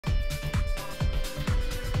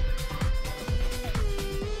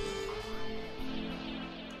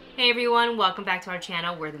Hey everyone, welcome back to our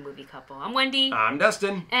channel. We're the Movie Couple. I'm Wendy. I'm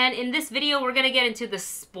Dustin. And in this video, we're going to get into the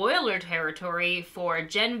spoiler territory for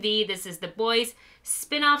Gen V. This is The Boys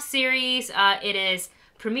spin-off series. It is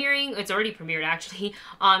premiering, it's already premiered actually,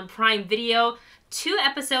 on Prime Video. 2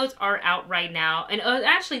 episodes are out right now, and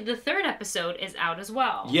actually the 3rd episode is out as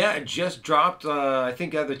well. Yeah, it just dropped, I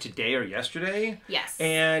think either today or yesterday. Yes.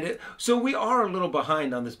 And so we are a little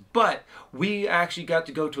behind on this, but we actually got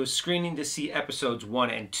to go to a screening to see episodes 1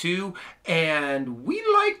 and 2, and we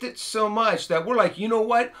liked it so much that we're like, you know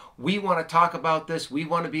what? We want to talk about this. We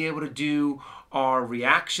want to be able to do our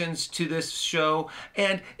reactions to this show,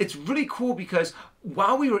 and it's really cool because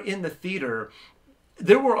while we were in the theater,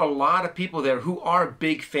 there were a lot of people there who are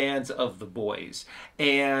big fans of The Boys.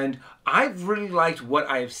 And I've really liked what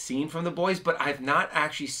I've seen from The Boys, but I've not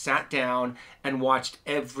actually sat down and watched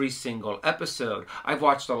every single episode. I've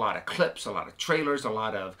watched a lot of clips, a lot of trailers, a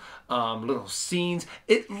lot of little scenes.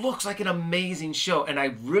 It looks like an amazing show, and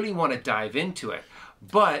I really want to dive into it.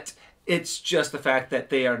 But it's just the fact that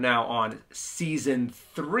they are now on season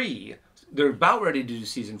 3. They're about ready to do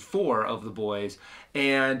season 4 of The Boys,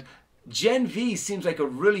 and Gen V seems like a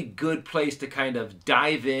really good place to kind of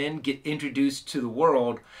dive in, get introduced to the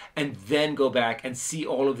world, and then go back and see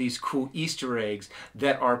all of these cool Easter eggs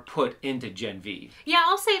that are put into Gen V. Yeah,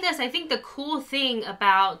 I'll say this. I think the cool thing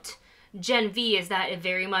about Gen V is that it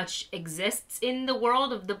very much exists in the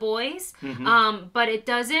world of The Boys, but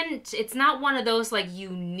it's not one of those, like, you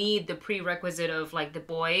need the prerequisite of, like, The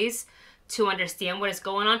Boys to understand what is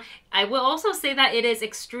going on. I will also say that it is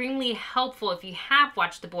extremely helpful if you have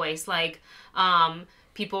watched The Boys. Like,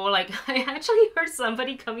 people were like, I actually heard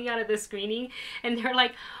somebody coming out of the screening and they're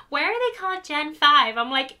like, why are they called Gen 5?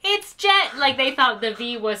 I'm like, it's Gen, like they thought the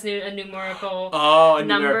V was a numerical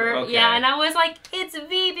number. Okay. Yeah, and I was like, it's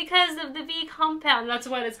V because of the V compound. That's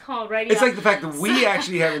what it's called, right? It's like the fact that we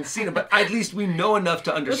actually haven't seen it, but at least we know enough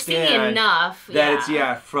to understand enough, that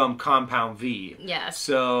it's, from compound V. Yes.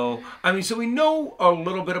 So, I mean, so we know a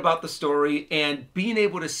little bit about the story, and being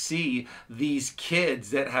able to see these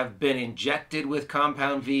kids that have been injected with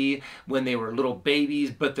compound V when they were little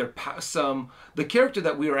babies, but the character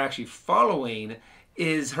that we were actually following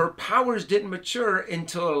is her powers didn't mature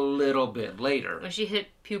until a little bit later. When she hit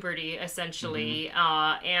puberty, essentially,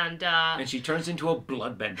 and she turns into a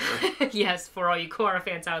bloodbender. Yes, for all you Korra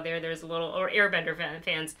fans out there, there's a little, or Airbender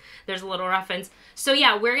fans, there's a little reference. So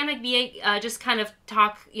yeah, we're gonna be just kind of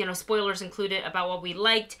talk, spoilers included, about what we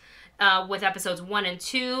liked with episodes 1 and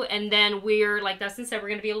 2, and then we're, like Dustin said, we're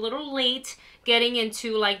gonna be a little late getting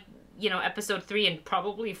into, like, episode 3 and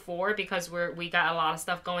probably 4 because we got a lot of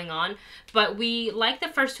stuff going on. But we like the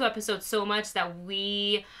first 2 episodes so much that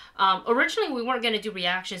we originally we weren't gonna do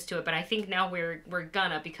reactions to it, but I think now we're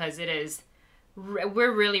gonna, because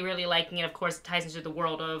we're really liking it. Of course, it ties into the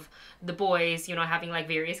world of The Boys, having like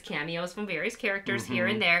various cameos from various characters here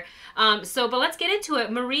and there. But let's get into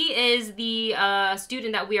it. Marie is the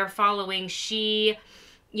student that we are following. She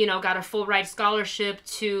got a full ride scholarship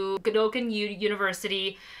to Godolkin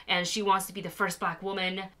University, and she wants to be the first Black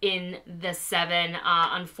woman in the 7.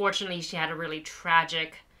 Unfortunately, she had a really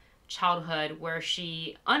tragic childhood where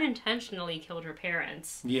she unintentionally killed her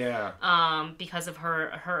parents. Yeah. Because of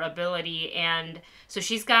her ability, and so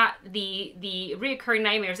she's got the reoccurring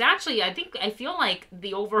nightmares. Actually, I feel like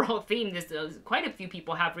the overall theme, quite a few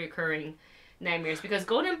people have reoccurring nightmares, because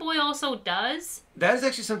Golden Boy also does. That is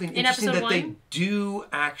actually something interesting that 1? they do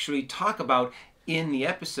actually talk about in the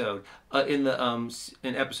episode, in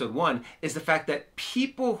episode 1, is the fact that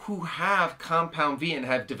people who have compound V and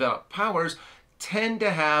have developed powers tend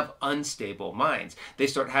to have unstable minds. They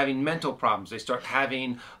start having mental problems. They start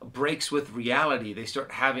having breaks with reality. They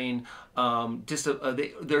start having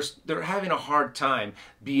they're having a hard time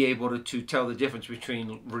be able to tell the difference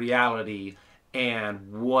between reality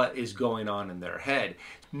and what is going on in their head.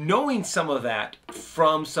 Knowing some of that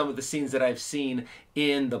from some of the scenes that I've seen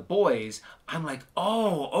in The Boys, I'm like,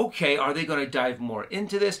 oh, okay, are they going to dive more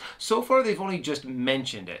into this? So far, they've only just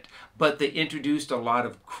mentioned it, but they introduced a lot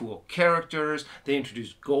of cool characters. They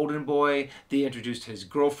introduced Golden Boy. They introduced his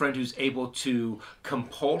girlfriend, who's able to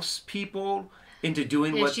compulse people into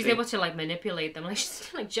doing what she's able to, like, manipulate them. Like, she's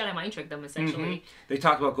like Jedi mind trick them, essentially. They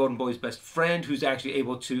talk about Golden Boy's best friend, who's actually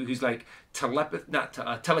able to, who's like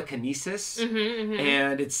telekinesis.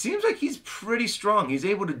 And it seems like he's pretty strong. He's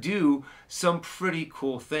able to do some pretty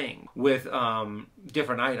cool thing with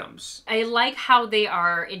different items. I like how they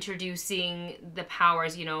are introducing the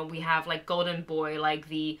powers. We have, like, Golden Boy, like,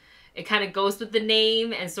 it kind of goes with the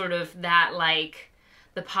name, and sort of that, like,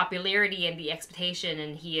 the popularity and the expectation,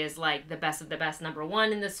 and he is like the best of the best,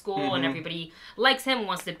 #1 in the school, and everybody likes him,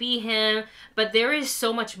 wants to be him. But there is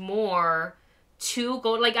so much more to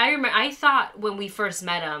go. Like, I thought when we first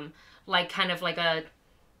met him, like, kind of like I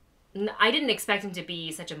didn't expect him to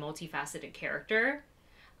be such a multifaceted character.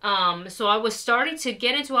 So I was starting to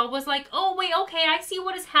get into, I was like, oh, wait, okay, I see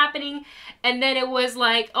what is happening. And then it was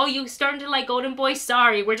like, oh, you starting to like Golden Boy?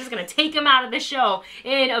 Sorry, we're just going to take him out of the show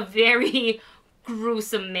in a very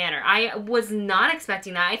gruesome manner. I was not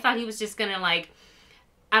expecting that. I thought he was just going to like,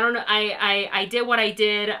 I don't know, I did what I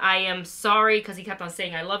did. I am sorry, because he kept on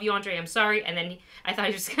saying, I love you, Andre, I'm sorry. And then I thought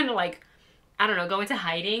he was going to like, I don't know, go into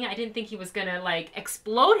hiding. I didn't think he was going to like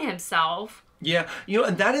explode himself. Yeah,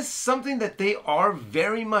 and that is something that they are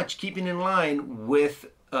very much keeping in line with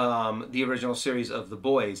the original series of The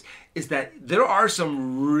Boys, is that there are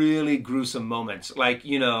some really gruesome moments, like,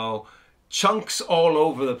 chunks all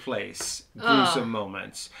over the place, gruesome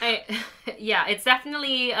moments. Yeah, it's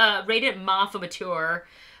definitely rated Ma for mature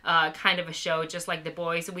kind of a show, just like The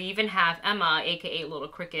Boys. We even have Emma, aka Little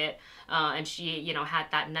Cricket, and she, had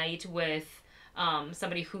that night with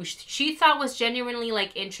somebody who she thought was genuinely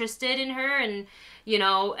like interested in her, and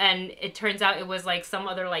and it turns out it was like some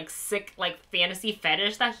other like sick like fantasy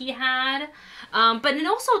fetish that he had, but then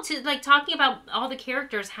also to like talking about all the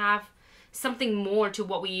characters have something more to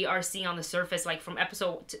what we are seeing on the surface. Like from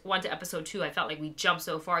episode 1 to episode 2, I felt like we jumped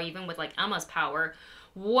so far, even with like Emma's power,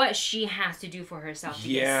 what she has to do for herself to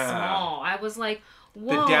get small. I was like,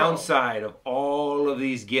 whoa. The downside of all of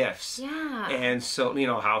these gifts. Yeah. And so,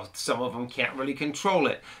 how some of them can't really control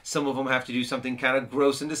it. Some of them have to do something kind of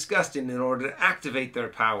gross and disgusting in order to activate their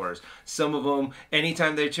powers. Some of them,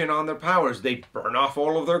 anytime they turn on their powers, they burn off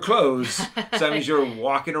all of their clothes. So that means you're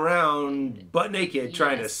walking around butt naked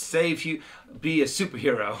trying to save you, be a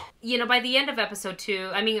superhero. By the end of episode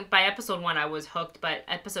 2, I mean, by episode 1 I was hooked, but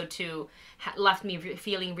episode 2 left me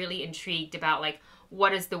feeling really intrigued about like,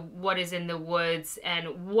 what is in the woods,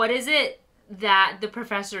 and what is it that the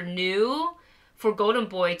professor knew for Golden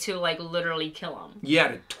Boy to like literally kill him? Yeah,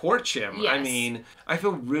 to torch him. Yes. I mean, I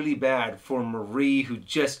feel really bad for Marie, who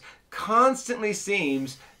just constantly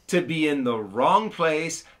seems to be in the wrong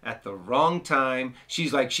place at the wrong time.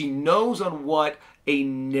 She's like, she knows on what a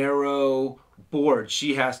narrow board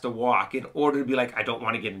she has to walk in order to be like, I don't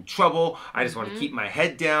want to get in trouble. I just want to keep my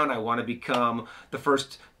head down. I want to become the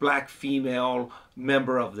first black female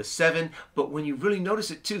member of the 7. But when you really notice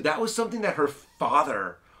it too, that was something that her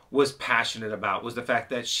father was passionate about, was the fact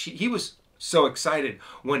that he was so excited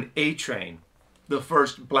when A-Train, the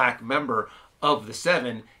first black member of the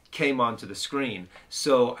 7, came onto the screen.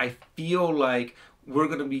 So I feel like we're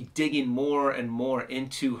going to be digging more and more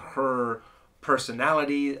into her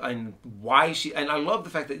personality and why she, and I love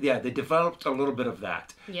the fact that they developed a little bit of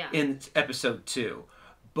that in episode 2,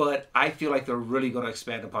 but I feel like they're really going to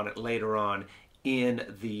expand upon it later on in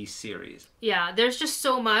the series. Yeah, there's just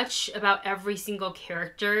so much about every single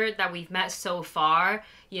character that we've met so far.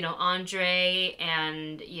 Andre,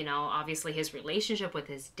 and obviously his relationship with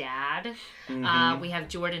his dad. We have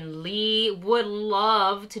Jordan Lee. Would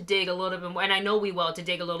love to dig a little bit more, and I know we will, to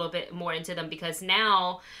dig a little bit more into them, because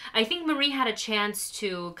now I think Marie had a chance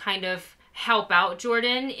to kind of help out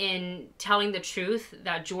Jordan in telling the truth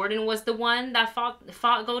that Jordan was the one that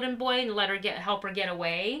fought Golden Boy and help her get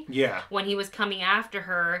away. Yeah. When he was coming after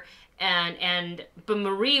her, but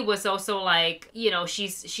Marie was also like,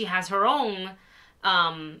 she has her own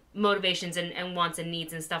motivations and wants and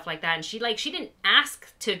needs and stuff like that, and she didn't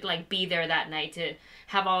ask to like be there that night to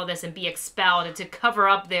have all of this and be expelled and to cover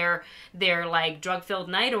up their like drug-filled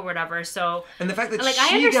night or whatever. So, and the fact that like,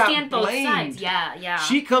 I understand both sides. Yeah.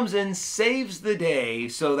 She comes in, saves the day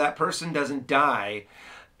so that person doesn't die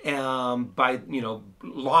by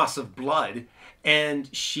loss of blood, and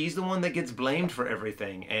she's the one that gets blamed for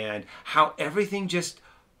everything, and how everything just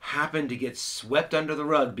happened to get swept under the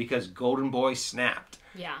rug because Golden Boy snapped.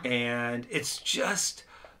 Yeah. And it's just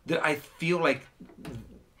that I feel like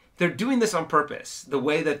they're doing this on purpose. The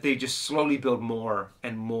way that they just slowly build more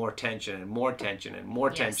and more tension and more tension and more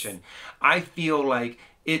tension. I feel like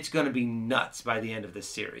it's going to be nuts by the end of this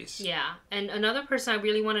series. Yeah. And another person I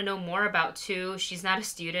really want to know more about too, she's not a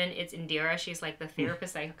student, it's Indira. She's like the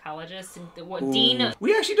therapist psychologist. And Dean.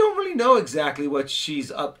 We actually don't really know exactly what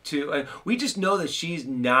she's up to. We just know that she's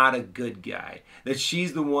not a good guy. That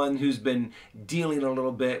she's the one who's been dealing a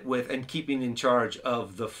little bit with and keeping in charge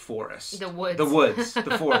of the forest. The woods. The woods.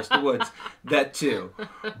 The forest. The woods. That too.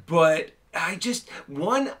 But I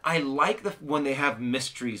like when they have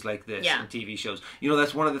mysteries like this in TV shows.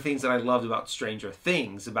 That's one of the things that I loved about Stranger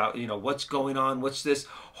Things, about, what's going on, what's this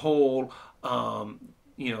whole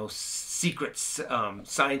secret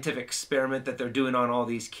scientific experiment that they're doing on all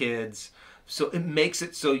these kids. So it makes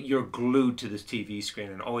it so you're glued to this TV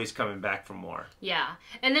screen and always coming back for more. Yeah.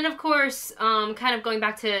 And then, of course, kind of going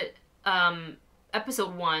back to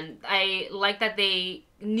episode 1, I like that they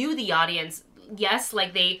knew the audience. Yes,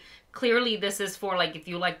 like they... Clearly, this is for, like, if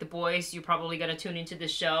you like The Boys, you're probably going to tune into the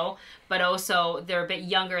show. But also, they're a bit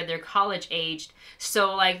younger. They're college-aged.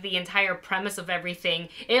 So, like, the entire premise of everything,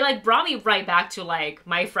 it, like, brought me right back to, like,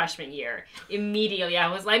 my freshman year. Immediately,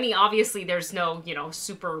 obviously, there's no,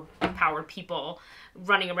 super-powered people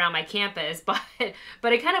running around my campus. But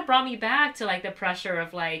it kind of brought me back to, like, the pressure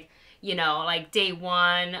of, like, like, day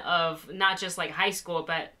one of not just, like, high school,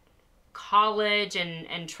 but college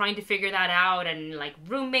and trying to figure that out, and like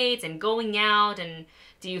roommates and going out, and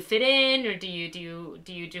do you fit in, or do you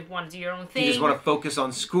just want to do your own thing? Do you just want to focus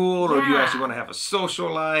on school, or do you actually want to have a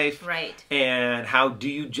social life? Right. And how do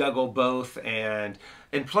you juggle both? And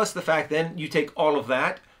plus the fact then you take all of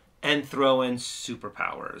that and throw in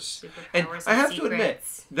superpowers. And I have to admit,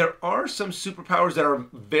 there are some superpowers that are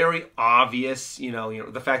very obvious.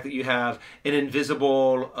 The fact that you have an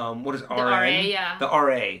invisible, what is RA? The RA, yeah. The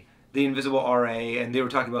RA. The invisible RA, and they were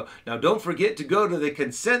talking about, now don't forget to go to the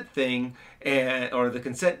consent thing, or the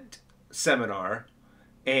consent seminar.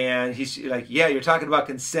 And he's like, yeah, you're talking about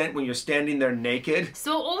consent when you're standing there naked.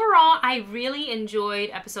 So overall, I really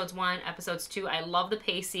enjoyed episodes 1, episodes 2. I love the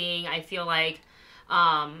pacing. I feel like,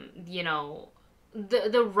 the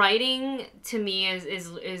writing to me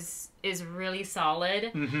is really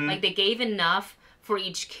solid. Mm-hmm. Like they gave enough for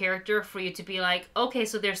each character for you to be like, okay,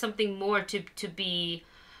 so there's something more to be.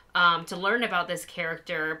 To learn about this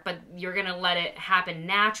character, but you're gonna let it happen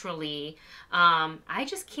naturally. I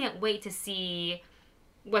just can't wait to see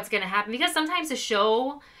what's gonna happen, because sometimes the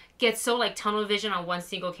show gets so like tunnel vision on one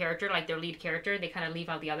single character, like their lead character. They kind of leave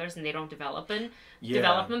out the others and they don't develop them.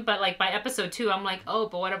 But like by episode 2, I'm like, oh,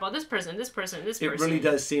 but what about this person, this person, this person? It really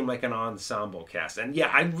does seem like an ensemble cast. And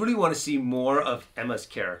yeah, I really want to see more of Emma's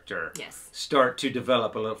character start to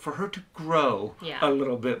develop a little, for her to grow a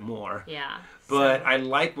little bit more. Yeah. But I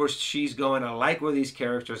like where she's going. I like where these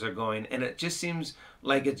characters are going. And it just seems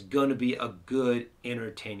like it's going to be a good,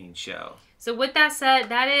 entertaining show. So with that said,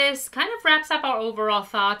 that is kind of wraps up our overall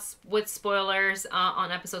thoughts with spoilers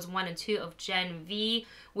on episodes 1 and 2 of Gen V.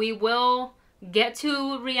 We will get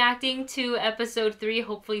to reacting to episode 3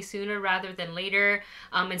 hopefully sooner rather than later.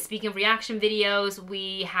 And speaking of reaction videos,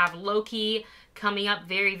 we have Loki coming up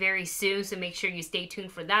very, very soon, so make sure you stay tuned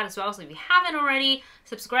for that as well. So if you haven't already,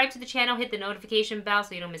 subscribe to the channel, hit the notification bell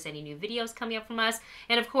so you don't miss any new videos coming up from us.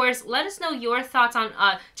 And of course, let us know your thoughts on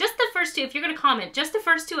just the first 2, if you're going to comment, just the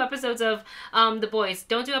first 2 episodes of The Boys.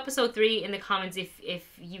 Don't do episode 3 in the comments if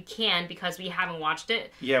you can, because we haven't watched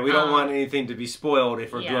it. Yeah, we don't want anything to be spoiled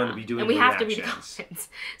if we're going to be doing reactions. And we have to read the comments,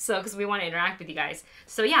 so because we want to interact with you guys.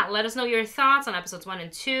 So yeah, let us know your thoughts on episodes 1 and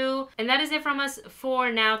 2. And that is it from us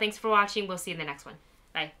for now. Thanks for watching. We'll see you in the next one.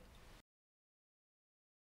 Bye.